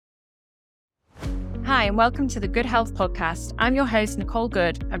Hi, and welcome to the Good Health Podcast. I'm your host, Nicole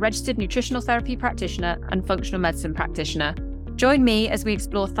Good, a registered nutritional therapy practitioner and functional medicine practitioner. Join me as we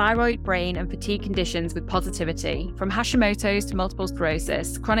explore thyroid, brain, and fatigue conditions with positivity. From Hashimoto's to multiple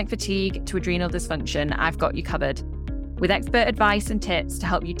sclerosis, chronic fatigue to adrenal dysfunction, I've got you covered. With expert advice and tips to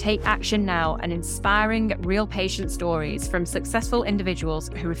help you take action now and inspiring real patient stories from successful individuals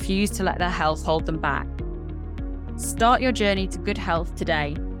who refuse to let their health hold them back. Start your journey to good health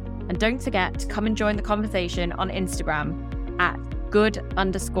today. And don't forget to come and join the conversation on Instagram at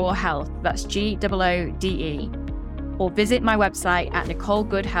good_health. That's GOODE. Or visit my website at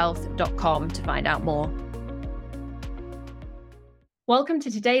nicolegoodhealth.com to find out more. Welcome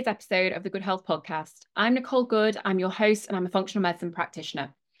to today's episode of the Good Health Podcast. I'm Nicole Good. I'm your host and I'm a functional medicine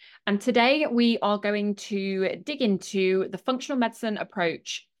practitioner. And today we are going to dig into the functional medicine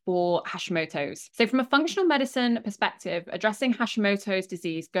approach for Hashimoto's. So from a functional medicine perspective, addressing Hashimoto's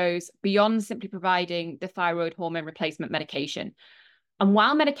disease goes beyond simply providing the thyroid hormone replacement medication. And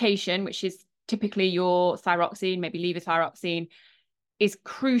while medication, which is typically your thyroxine, maybe levothyroxine, is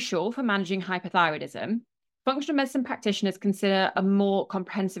crucial for managing hypothyroidism, functional medicine practitioners consider a more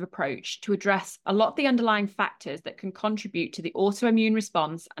comprehensive approach to address a lot of the underlying factors that can contribute to the autoimmune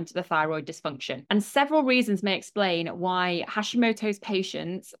response and to the thyroid dysfunction. And several reasons may explain why Hashimoto's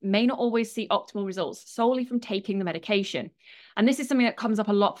patients may not always see optimal results solely from taking the medication. And this is something that comes up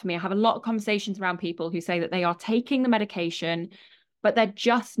a lot for me. I have a lot of conversations around people who say that they are taking the medication, but they're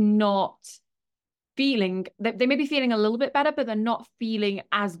just not feeling, they may be feeling a little bit better, but they're not feeling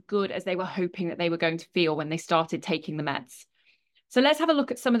as good as they were hoping that they were going to feel when they started taking the meds. So let's have a look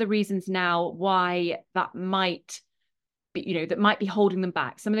at some of the reasons now why that might be, that might be holding them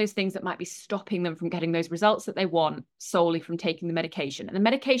back. Some of those things that might be stopping them from getting those results that they want solely from taking the medication. And the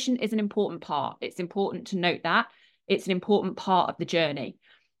medication is an important part. It's important to note that. It's an important part of the journey.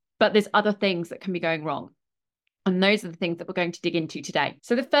 But there's other things that can be going wrong. And those are the things that we're going to dig into today.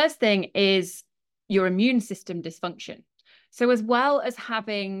 So the first thing is your immune system dysfunction. So as well as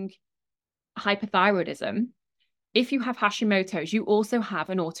having hypothyroidism, if you have Hashimoto's, you also have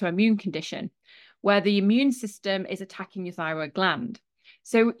an autoimmune condition where the immune system is attacking your thyroid gland.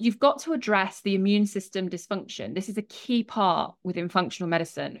 So you've got to address the immune system dysfunction. This is a key part within functional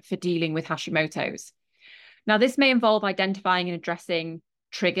medicine for dealing with Hashimoto's. Now, this may involve identifying and addressing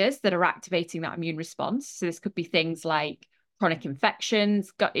triggers that are activating that immune response. So this could be things like chronic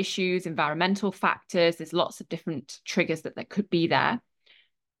infections, gut issues, environmental factors. There's lots of different triggers that could be there.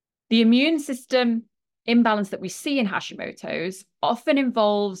 The immune system imbalance that we see in Hashimoto's often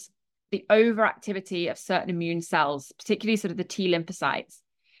involves the overactivity of certain immune cells, particularly sort of the T lymphocytes.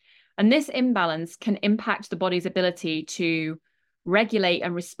 And this imbalance can impact the body's ability to regulate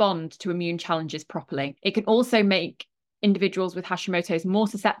and respond to immune challenges properly. It can also make individuals with Hashimoto's more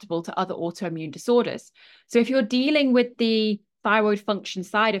susceptible to other autoimmune disorders. So if you're dealing with the thyroid function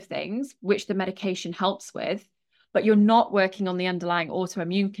side of things, which the medication helps with, but you're not working on the underlying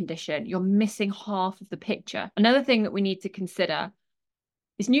autoimmune condition, you're missing half of the picture. Another thing that we need to consider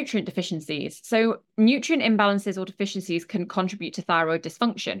is nutrient deficiencies. So nutrient imbalances or deficiencies can contribute to thyroid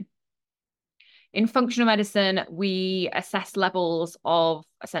dysfunction. In functional medicine, we assess levels of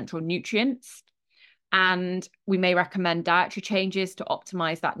essential nutrients, and we may recommend dietary changes to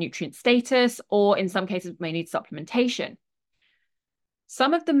optimize that nutrient status, or in some cases, we may need supplementation.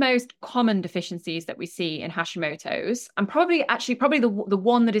 Some of the most common deficiencies that we see in Hashimoto's, and probably the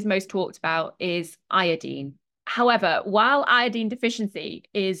one that is most talked about, is iodine. However, while iodine deficiency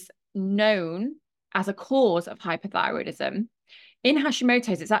is known as a cause of hypothyroidism, in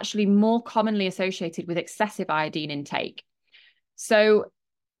Hashimoto's, it's actually more commonly associated with excessive iodine intake. So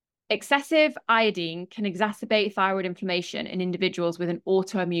excessive iodine can exacerbate thyroid inflammation in individuals with an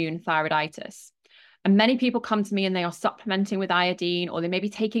autoimmune thyroiditis. And many people come to me and they are supplementing with iodine, or they may be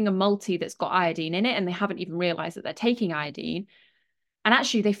taking a multi that's got iodine in it and they haven't even realized that they're taking iodine. And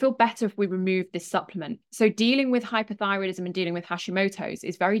actually, they feel better if we remove this supplement. So dealing with hypothyroidism and dealing with Hashimoto's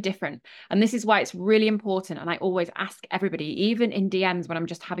is very different. And this is why it's really important. And I always ask everybody, even in DMs when I'm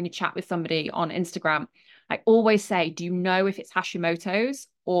just having a chat with somebody on Instagram, I always say, do you know if it's Hashimoto's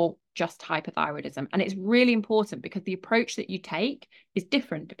or just hypothyroidism? And it's really important because the approach that you take is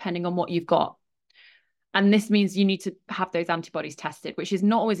different depending on what you've got. And this means you need to have those antibodies tested, which is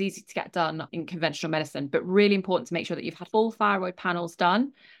not always easy to get done in conventional medicine, but really important to make sure that you've had full thyroid panels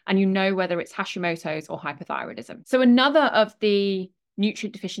done and you know whether it's Hashimoto's or hypothyroidism. So another of the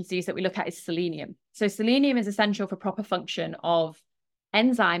nutrient deficiencies that we look at is selenium. So selenium is essential for proper function of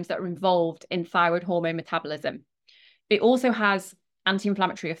enzymes that are involved in thyroid hormone metabolism. It also has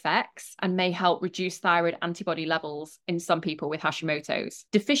anti-inflammatory effects and may help reduce thyroid antibody levels in some people with Hashimoto's.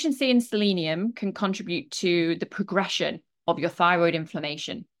 Deficiency in selenium can contribute to the progression of your thyroid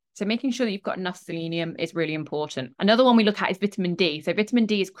inflammation. So making sure that you've got enough selenium is really important. Another one we look at is vitamin D. So vitamin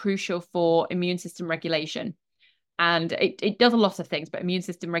D is crucial for immune system regulation. And it does a lot of things, but immune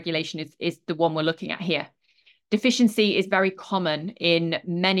system regulation is the one we're looking at here. Deficiency is very common in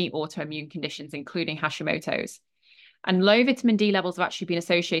many autoimmune conditions, including Hashimoto's. And low vitamin D levels have actually been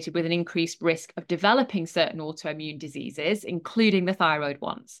associated with an increased risk of developing certain autoimmune diseases, including the thyroid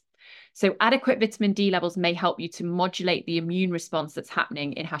ones. So adequate vitamin D levels may help you to modulate the immune response that's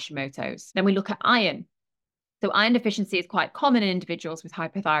happening in Hashimoto's. Then we look at iron. So iron deficiency is quite common in individuals with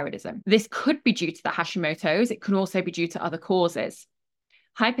hypothyroidism. This could be due to the Hashimoto's. It can also be due to other causes.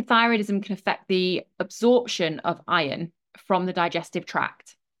 Hypothyroidism can affect the absorption of iron from the digestive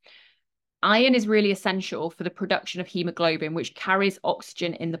tract. Iron is really essential for the production of hemoglobin, which carries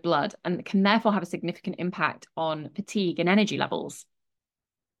oxygen in the blood and can therefore have a significant impact on fatigue and energy levels.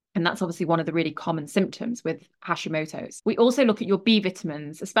 And that's obviously one of the really common symptoms with Hashimoto's. We also look at your B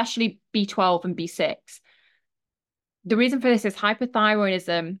vitamins, especially B12 and B6. The reason for this is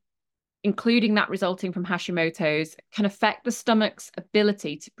hypothyroidism, including that resulting from Hashimoto's, can affect the stomach's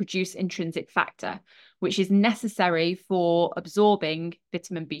ability to produce intrinsic factor, which is necessary for absorbing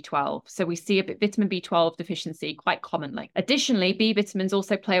vitamin B12. So we see a vitamin B12 deficiency quite commonly. Additionally, B vitamins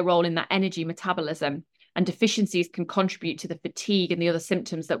also play a role in that energy metabolism, and deficiencies can contribute to the fatigue and the other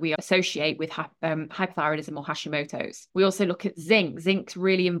symptoms that we associate with hypothyroidism or Hashimoto's. We also look at zinc. Zinc's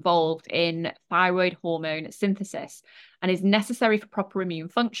really involved in thyroid hormone synthesis and is necessary for proper immune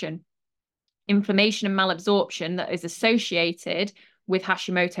function. Inflammation and malabsorption that is associated with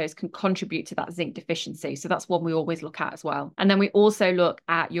Hashimoto's can contribute to that zinc deficiency. So that's one we always look at as well. And then we also look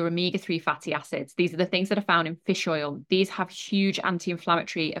at your omega-3 fatty acids. These are the things that are found in fish oil. These have huge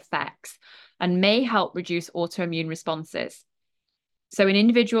anti-inflammatory effects and may help reduce autoimmune responses. So in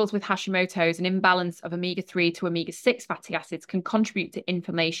individuals with Hashimoto's, an imbalance of omega-3 to omega-6 fatty acids can contribute to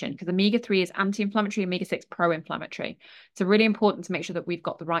inflammation because omega-3 is anti-inflammatory, omega-6 pro-inflammatory. So really important to make sure that we've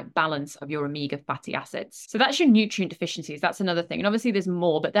got the right balance of your omega fatty acids. So that's your nutrient deficiencies. That's another thing. And obviously there's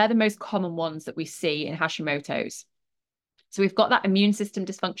more, but they're the most common ones that we see in Hashimoto's. So we've got that immune system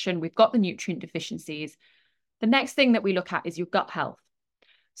dysfunction. We've got the nutrient deficiencies. The next thing that we look at is your gut health.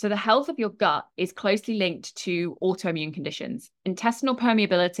 So the health of your gut is closely linked to autoimmune conditions. Intestinal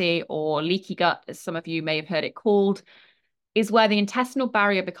permeability, or leaky gut, as some of you may have heard it called, is where the intestinal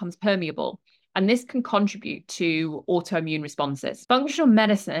barrier becomes permeable, and this can contribute to autoimmune responses. Functional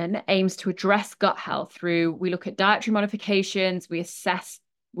medicine aims to address gut health through, we look at dietary modifications, we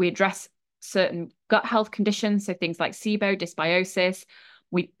address certain gut health conditions, so things like SIBO, dysbiosis,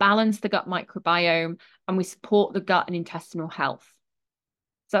 we balance the gut microbiome, and we support the gut and intestinal health.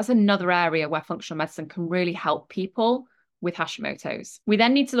 So that's another area where functional medicine can really help people with Hashimoto's. We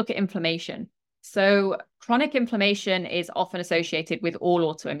then need to look at inflammation. So chronic inflammation is often associated with all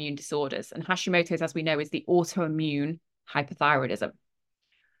autoimmune disorders, and Hashimoto's, as we know, is the autoimmune hypothyroidism.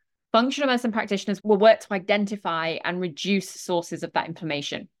 Functional medicine practitioners will work to identify and reduce sources of that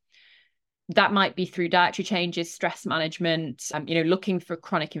inflammation. That might be through dietary changes, stress management, looking for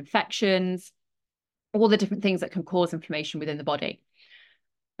chronic infections, all the different things that can cause inflammation within the body,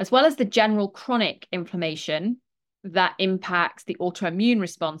 as well as the general chronic inflammation that impacts the autoimmune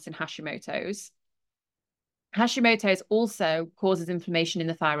response in Hashimoto's. Hashimoto's also causes inflammation in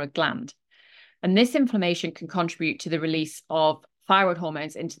the thyroid gland, and this inflammation can contribute to the release of thyroid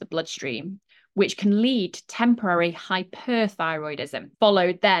hormones into the bloodstream, which can lead to temporary hyperthyroidism,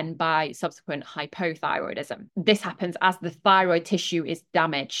 followed then by subsequent hypothyroidism. This happens as the thyroid tissue is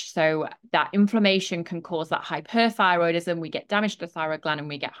damaged. So that inflammation can cause that hyperthyroidism. We get damage to the thyroid gland and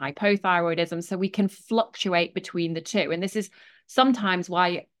we get hypothyroidism. So we can fluctuate between the two. And this is sometimes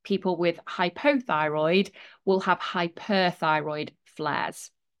why people with hypothyroid will have hyperthyroid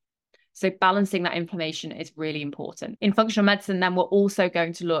flares. So balancing that inflammation is really important. In functional medicine, then we're also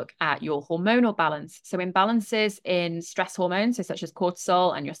going to look at your hormonal balance. So imbalances in stress hormones, so such as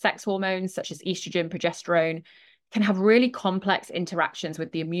cortisol, and your sex hormones, such as estrogen, progesterone, can have really complex interactions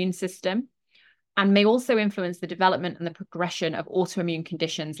with the immune system and may also influence the development and the progression of autoimmune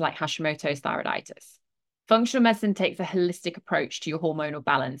conditions like Hashimoto's thyroiditis. Functional medicine takes a holistic approach to your hormonal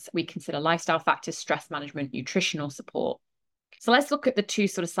balance. We consider lifestyle factors, stress management, nutritional support. So let's look at the two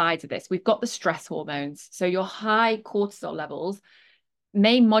sort of sides of this. We've got the stress hormones. So your high cortisol levels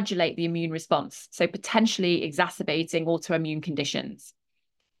may modulate the immune response, so potentially exacerbating autoimmune conditions.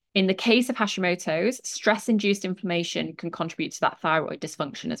 In the case of Hashimoto's, stress-induced inflammation can contribute to that thyroid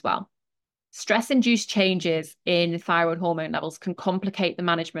dysfunction as well. Stress-induced changes in thyroid hormone levels can complicate the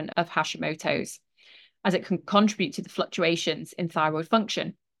management of Hashimoto's, as it can contribute to the fluctuations in thyroid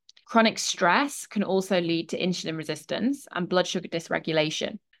function. Chronic stress can also lead to insulin resistance and blood sugar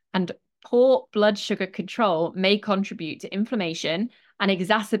dysregulation. And poor blood sugar control may contribute to inflammation and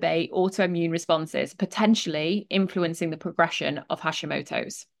exacerbate autoimmune responses, potentially influencing the progression of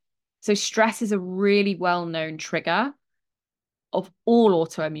Hashimoto's. So stress is a really well-known trigger of all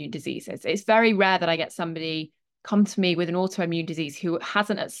autoimmune diseases. It's very rare that I get somebody come to me with an autoimmune disease who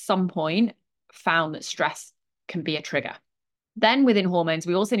hasn't at some point found that stress can be a trigger. Then within hormones,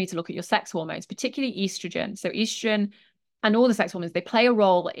 we also need to look at your sex hormones, particularly estrogen. So estrogen and all the sex hormones, they play a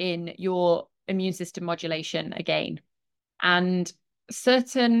role in your immune system modulation again. And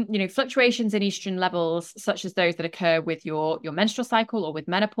certain, fluctuations in estrogen levels, such as those that occur with your menstrual cycle or with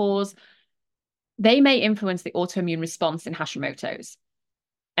menopause, they may influence the autoimmune response in Hashimoto's.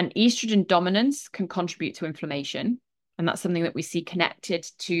 And estrogen dominance can contribute to inflammation. And that's something that we see connected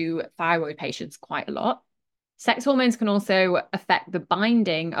to thyroid patients quite a lot. Sex hormones can also affect the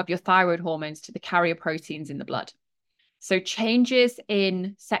binding of your thyroid hormones to the carrier proteins in the blood. So changes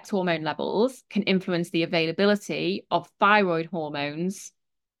in sex hormone levels can influence the availability of thyroid hormones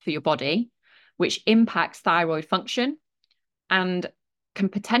for your body, which impacts thyroid function and can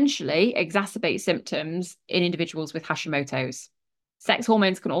potentially exacerbate symptoms in individuals with Hashimoto's. Sex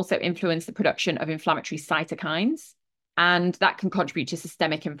hormones can also influence the production of inflammatory cytokines, and that can contribute to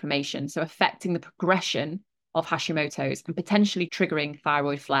systemic inflammation, so affecting the progression of Hashimoto's and potentially triggering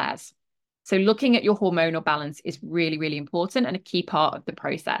thyroid flares. So looking at your hormonal balance is really, really important and a key part of the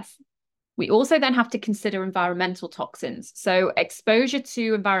process. We also then have to consider environmental toxins. So exposure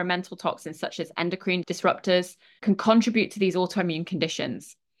to environmental toxins such as endocrine disruptors can contribute to these autoimmune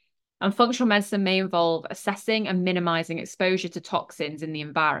conditions. And functional medicine may involve assessing and minimizing exposure to toxins in the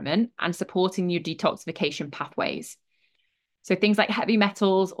environment and supporting your detoxification pathways. So things like heavy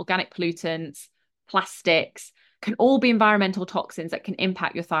metals, organic pollutants, plastics can all be environmental toxins that can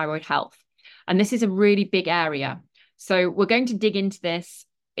impact your thyroid health. And this is a really big area. So we're going to dig into this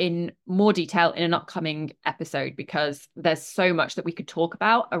in more detail in an upcoming episode because there's so much that we could talk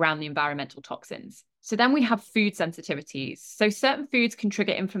about around the environmental toxins. So then we have food sensitivities. So certain foods can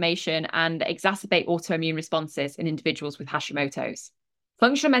trigger inflammation and exacerbate autoimmune responses in individuals with Hashimoto's.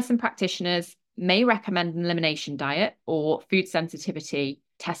 Functional medicine practitioners may recommend an elimination diet or food sensitivity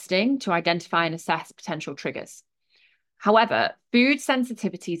testing to identify and assess potential triggers. However, food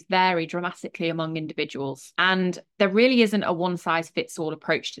sensitivities vary dramatically among individuals, and there really isn't a one-size-fits-all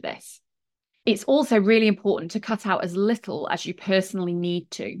approach to this. It's also really important to cut out as little as you personally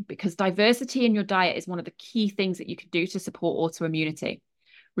need to, because diversity in your diet is one of the key things that you can do to support autoimmunity.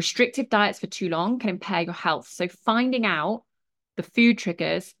 Restrictive diets for too long can impair your health, so finding out the food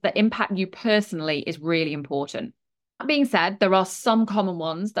triggers that impact you personally is really important. That being said, there are some common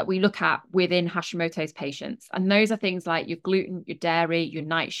ones that we look at within Hashimoto's patients, and those are things like your gluten, your dairy, your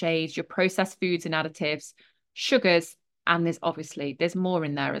nightshades, your processed foods and additives, sugars, and there's more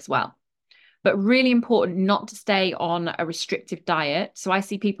in there as well. But really important not to stay on a restrictive diet. So I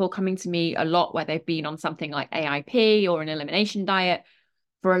see people coming to me a lot where they've been on something like AIP or an elimination diet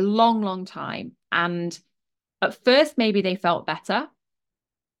for a long, long time. And at first, maybe they felt better.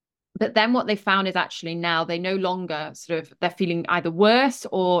 But then what they found is actually now they no longer they're feeling either worse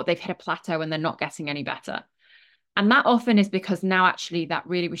or they've hit a plateau and they're not getting any better. And that often is because now actually that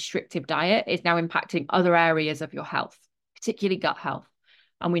really restrictive diet is now impacting other areas of your health, particularly gut health.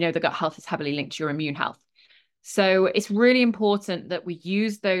 And we know the gut health is heavily linked to your immune health. So it's really important that we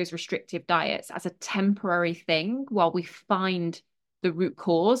use those restrictive diets as a temporary thing while we find the root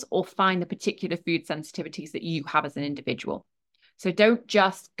cause or find the particular food sensitivities that you have as an individual. So don't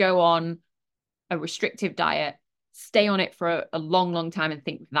just go on a restrictive diet, stay on it for a long, long time and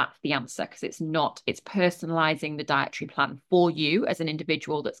think that's the answer, because it's not. It's personalizing the dietary plan for you as an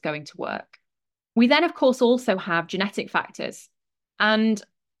individual that's going to work. We then, of course, also have genetic factors, and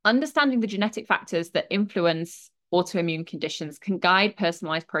understanding the genetic factors that influence autoimmune conditions can guide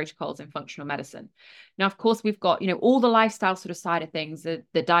personalized protocols in functional medicine. Now, of course, we've got, all the lifestyle side of things, the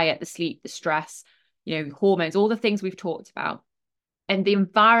diet, the sleep, the stress, hormones, all the things we've talked about. And the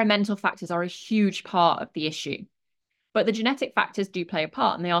environmental factors are a huge part of the issue. But the genetic factors do play a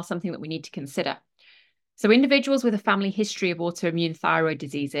part, and they are something that we need to consider. So individuals with a family history of autoimmune thyroid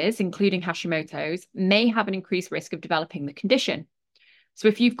diseases, including Hashimoto's, may have an increased risk of developing the condition. So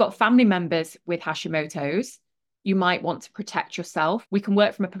if you've got family members with Hashimoto's, you might want to protect yourself. We can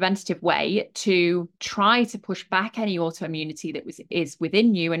work from a preventative way to try to push back any autoimmunity that is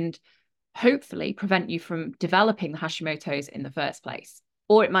within you and hopefully prevent you from developing the Hashimoto's in the first place.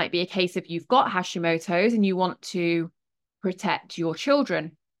 Or it might be a case of you've got Hashimoto's and you want to protect your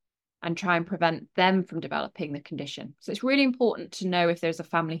children and try and prevent them from developing the condition. So it's really important to know if there's a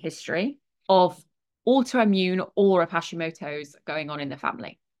family history of autoimmune or of Hashimoto's going on in the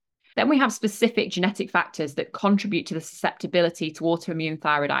family. Then we have specific genetic factors that contribute to the susceptibility to autoimmune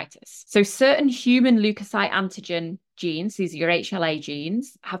thyroiditis. So certain human leukocyte antigen genes, these are your HLA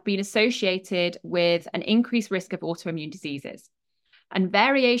genes, have been associated with an increased risk of autoimmune diseases. And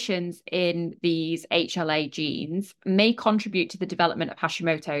variations in these HLA genes may contribute to the development of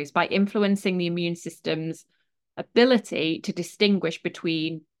Hashimoto's by influencing the immune system's ability to distinguish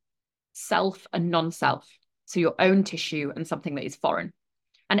between self and non-self, so your own tissue and something that is foreign.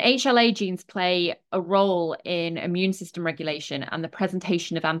 And HLA genes play a role in immune system regulation and the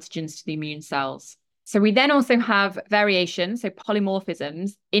presentation of antigens to the immune cells. So we then also have variations, so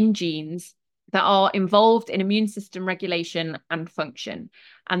polymorphisms in genes that are involved in immune system regulation and function.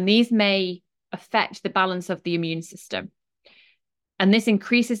 And these may affect the balance of the immune system. And this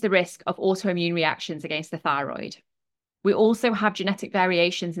increases the risk of autoimmune reactions against the thyroid. We also have genetic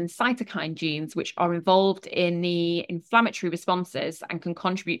variations in cytokine genes, which are involved in the inflammatory responses and can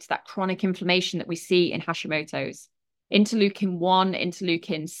contribute to that chronic inflammation that we see in Hashimoto's. Interleukin 1,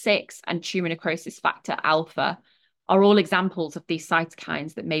 interleukin 6, and tumor necrosis factor alpha are all examples of these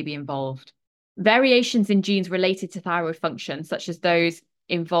cytokines that may be involved. Variations in genes related to thyroid function, such as those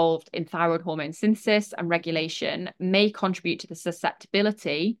involved in thyroid hormone synthesis and regulation, may contribute to the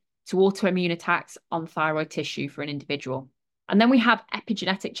susceptibility to autoimmune attacks on thyroid tissue for an individual. And then we have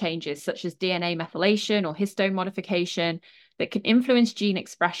epigenetic changes, such as DNA methylation or histone modification, that can influence gene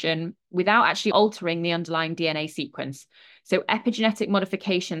expression without actually altering the underlying DNA sequence. So epigenetic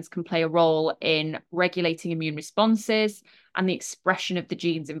modifications can play a role in regulating immune responses and the expression of the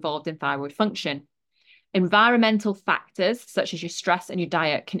genes involved in thyroid function. Environmental factors, such as your stress and your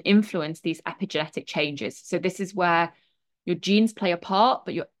diet, can influence these epigenetic changes. So this is where your genes play a part,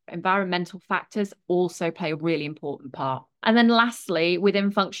 but your environmental factors also play a really important part. And then lastly, within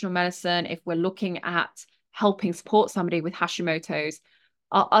functional medicine, if we're looking at helping support somebody with Hashimoto's,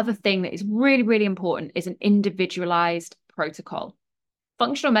 our other thing that is really, really important is an individualized protocol.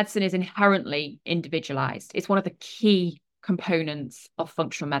 Functional medicine is inherently individualized. It's one of the key components of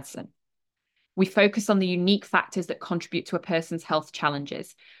functional medicine. We focus on the unique factors that contribute to a person's health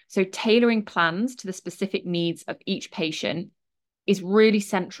challenges. So tailoring plans to the specific needs of each patient is really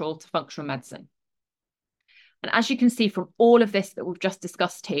central to functional medicine. And as you can see from all of this that we've just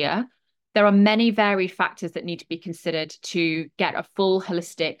discussed here, there are many varied factors that need to be considered to get a full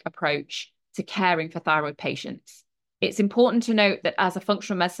holistic approach to caring for thyroid patients. It's important to note that as a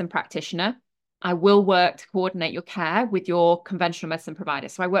functional medicine practitioner, I will work to coordinate your care with your conventional medicine provider.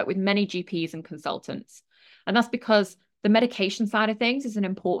 So I work with many GPs and consultants. And that's because the medication side of things is an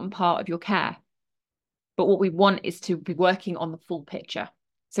important part of your care. But what we want is to be working on the full picture.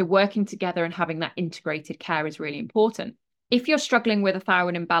 So working together and having that integrated care is really important. If you're struggling with a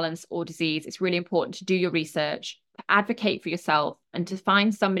thyroid imbalance or disease, it's really important to do your research, to advocate for yourself, and to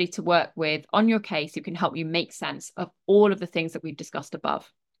find somebody to work with on your case who can help you make sense of all of the things that we've discussed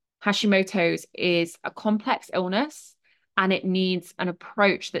above. Hashimoto's is a complex illness and it needs an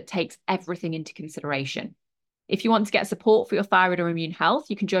approach that takes everything into consideration. If you want to get support for your thyroid or immune health,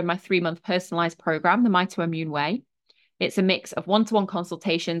 you can join my 3-month personalized program, the My2Immune Way. It's a mix of one-to-one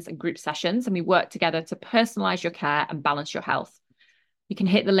consultations and group sessions, and we work together to personalize your care and balance your health. You can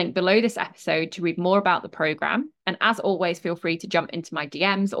hit the link below this episode to read more about the program. And as always, feel free to jump into my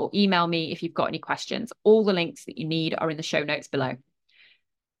DMs or email me if you've got any questions. All the links that you need are in the show notes below.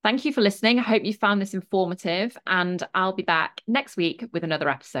 Thank you for listening. I hope you found this informative, and I'll be back next week with another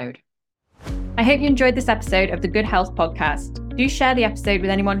episode. I hope you enjoyed this episode of the Good Health Podcast. Do share the episode with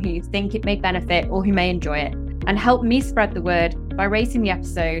anyone who you think it may benefit or who may enjoy it, and help me spread the word by rating the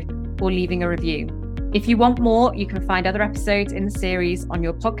episode or leaving a review. If you want more, you can find other episodes in the series on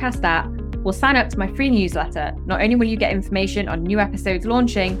your podcast app or sign up to my free newsletter. Not only will you get information on new episodes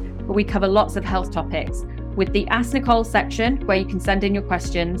launching, but we cover lots of health topics with the Ask Nicole section where you can send in your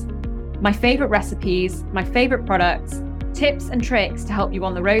questions, my favorite recipes, my favorite products, tips and tricks to help you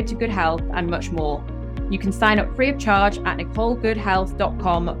on the road to good health, and much more. You can sign up free of charge at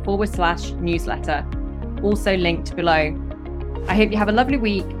nicolegoodhealth.com/newsletter, also linked below. I hope you have a lovely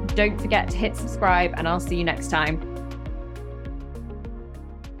week. Don't forget to hit subscribe, and I'll see you next time.